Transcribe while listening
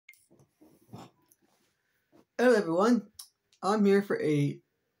Hello everyone, I'm here for a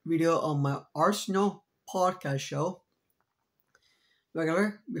video on my Arsenal podcast show.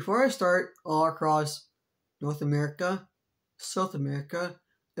 Before I start all across North America, South America,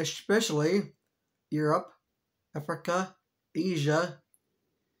 especially Europe, Africa, Asia,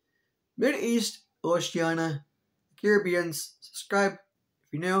 Middle East, Oceania, Caribbeans, subscribe if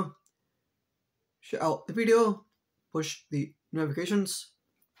you're new, share out the video, push the notifications,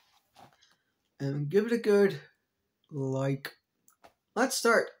 and give it a good like. Let's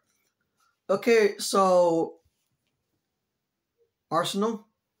start. Okay, so Arsenal.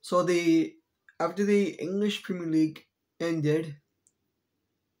 So after the English Premier League ended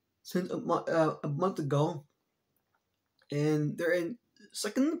since a month ago, and they're in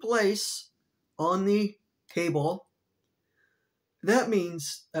second place on the table. That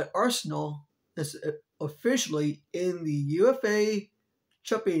means that Arsenal is officially in the UEFA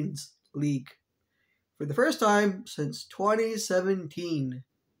Champions League for the first time since 2017.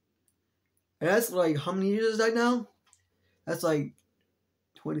 And that's like, how many years is that now? That's like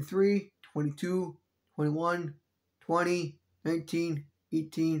 23, 22, 21, 20, 19,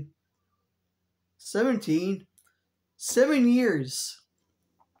 18, 17. 7 years.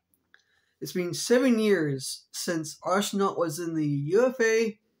 It's been 7 years since Arsenal was in the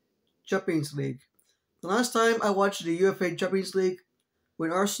UEFA Champions League. The last time I watched the UEFA Champions League,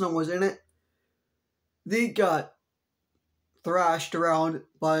 when Arsenal was in it, they got thrashed around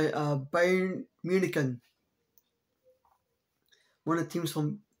by Bayern Munich, one of the teams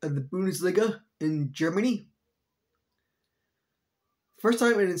from the Bundesliga in Germany. First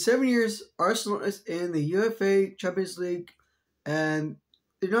time in 7 years, Arsenal is in the UEFA Champions League, and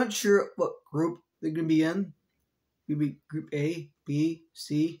they're not sure what group they're going to be in. Maybe Group A, B,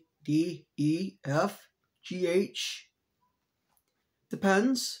 C, D, E, F, G, H.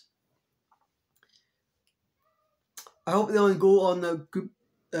 Depends. I hope they only go on the Group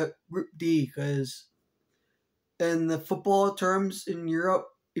D, because in the football terms in Europe,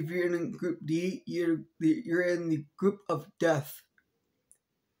 if you're in Group D, you're in the group of death.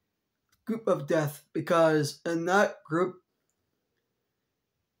 Group of death, because in that group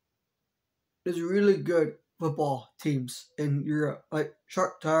there's really good football teams in Europe, like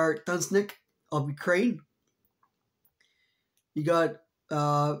Shakhtar Donetsk of Ukraine. You got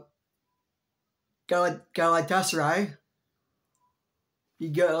Galatasaray. You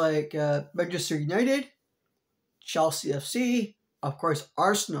got like Manchester United, Chelsea FC, of course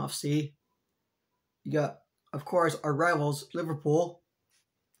Arsenal FC. You got, of course, our rivals Liverpool,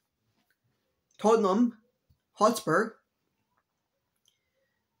 Tottenham Hotspur,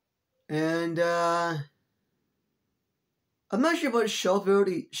 and I'm not sure about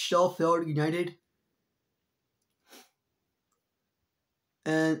Sheffield United,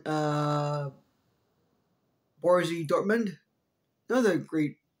 and Borussia Dortmund, another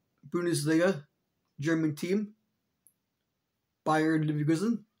great Bundesliga German team. Bayern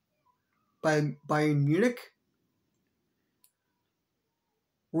Leverkusen, Bayern Munich,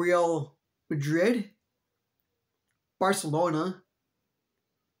 Real Madrid, Barcelona,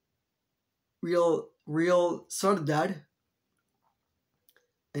 Real Sociedad,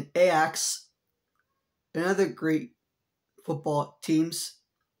 and Ajax, and other great football teams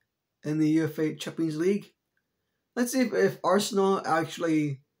in the UEFA Champions League. Let's see if Arsenal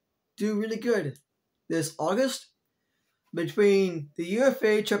actually do really good this August between the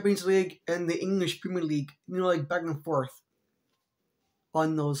UEFA Champions League and the English Premier League. You know, like back and forth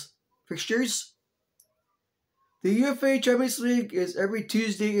on those fixtures. The UEFA Champions League is every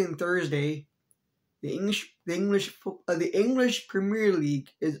Tuesday and Thursday. The English Premier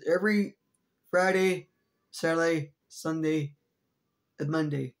League is every Friday, Saturday, Sunday, and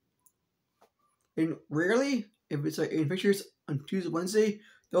Monday. And rarely, if it's like in fixtures on Tuesday, Wednesday,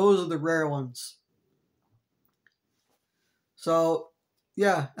 those are the rare ones. So,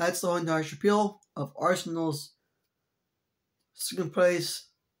 yeah, that's the whole entire spiel of Arsenal's second place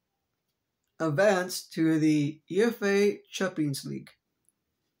advance to the UEFA Champions League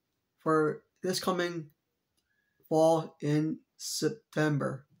for this coming fall in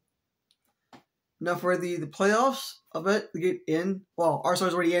September. Now for the playoffs of it to get in, well,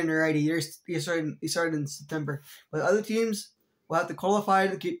 Arsenal's already in already. They started in September, but other teams will have to qualify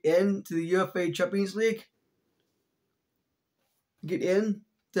to get into the UEFA Champions League. Get in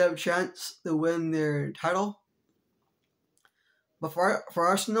to have a chance to win their title. But for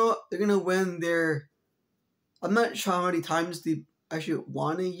Arsenal, they're gonna win their. I'm not sure how many times they actually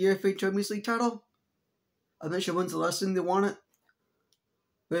won a UEFA Champions League title. I'm not sure when's the last time they won it.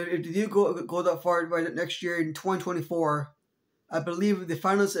 But if they do go that far right next year in 2024, I believe the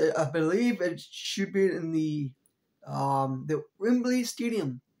finals. I believe it should be in the Wembley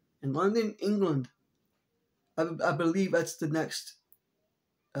Stadium in London, England. I believe that's the next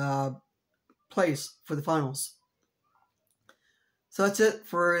uh, place for the finals. So that's it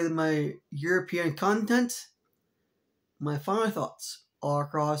for my European content. My final thoughts all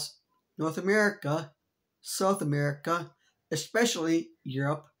across North America, South America, especially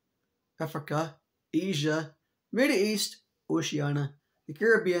Europe, Africa, Asia, Middle East, Oceania, the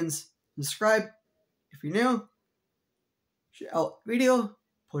Caribbeans. Subscribe if you're new. Share out video,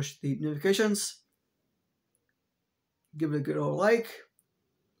 push the notifications, give it a good old like.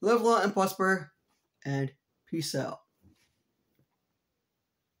 Live long and prosper, and peace out.